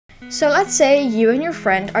So let's say you and your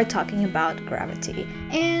friend are talking about gravity,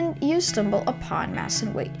 and you stumble upon mass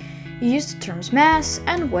and weight. You use the terms mass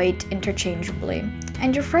and weight interchangeably,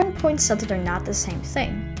 and your friend points out that they're not the same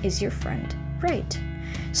thing. Is your friend right?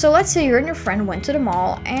 So let's say you and your friend went to the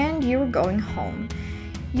mall and you were going home.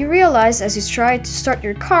 You realize as you try to start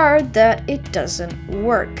your car that it doesn't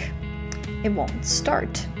work. It won't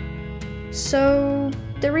start. So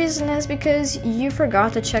the reason is because you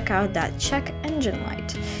forgot to check out that check engine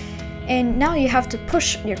light. And now you have to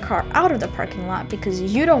push your car out of the parking lot because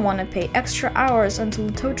you don't want to pay extra hours until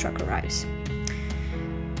the tow truck arrives.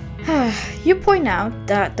 You point out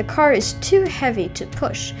that the car is too heavy to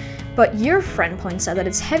push, but your friend points out that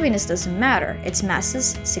its heaviness doesn't matter. Its mass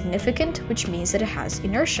is significant, which means that it has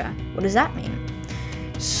inertia. What does that mean?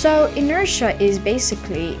 So inertia is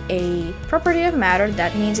basically a property of matter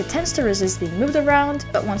that means it tends to resist being moved around,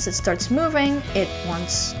 but once it starts moving, it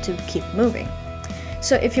wants to keep moving.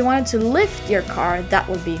 So if you wanted to lift your car, that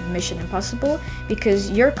would be mission impossible because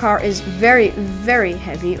your car is very, very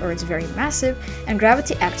heavy or it's very massive, and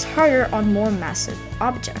gravity acts harder on more massive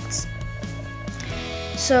objects.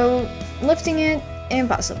 So lifting it,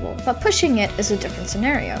 impossible, but pushing it is a different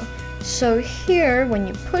scenario. So here, when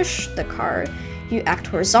you push the car, you act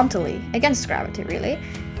horizontally against gravity, really,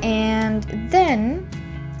 and then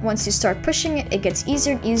once you start pushing it, it gets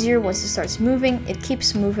easier and easier. Once it starts moving, it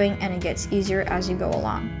keeps moving and it gets easier as you go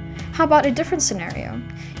along. How about a different scenario?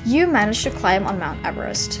 You managed to climb on Mount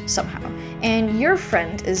Everest somehow, and your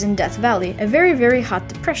friend is in Death Valley, a very, very hot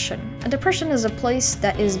depression. A depression is a place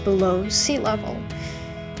that is below sea level.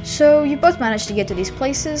 So you both manage to get to these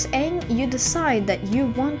places and you decide that you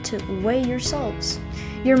want to weigh yourselves.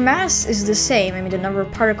 Your mass is the same, the number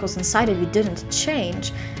of particles inside of you didn't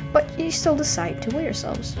change, but you still decide to weigh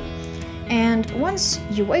yourselves. And once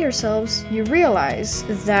you weigh yourselves, you realize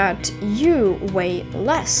that you weigh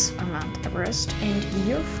less on Mount Everest and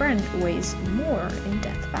your friend weighs more in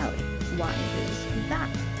Death Valley. Why is that?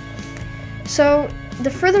 So the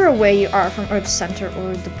further away you are from Earth's center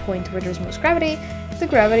or the point where there's most gravity, the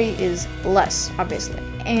gravity is less, obviously.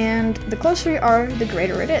 And the closer you are, the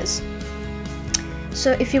greater it is.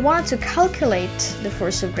 So if you wanted to calculate the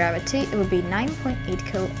force of gravity, it would be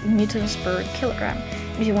 9.8 newtons per kilogram.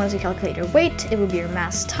 If you wanted to calculate your weight, it would be your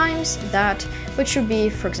mass times that, which would be,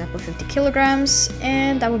 for example, 50 kilograms,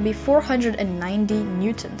 and that would be 490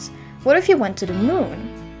 newtons. What if you went to the moon?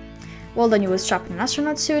 Well, then you would strap in an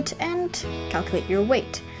astronaut suit and calculate your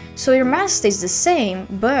weight. So your mass stays the same,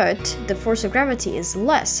 but the force of gravity is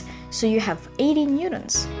less, so you have 80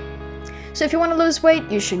 newtons. So if you want to lose weight,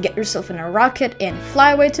 you should get yourself in a rocket and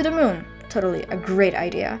fly away to the moon. Totally a great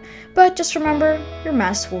idea. But just remember, your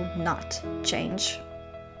mass will not change.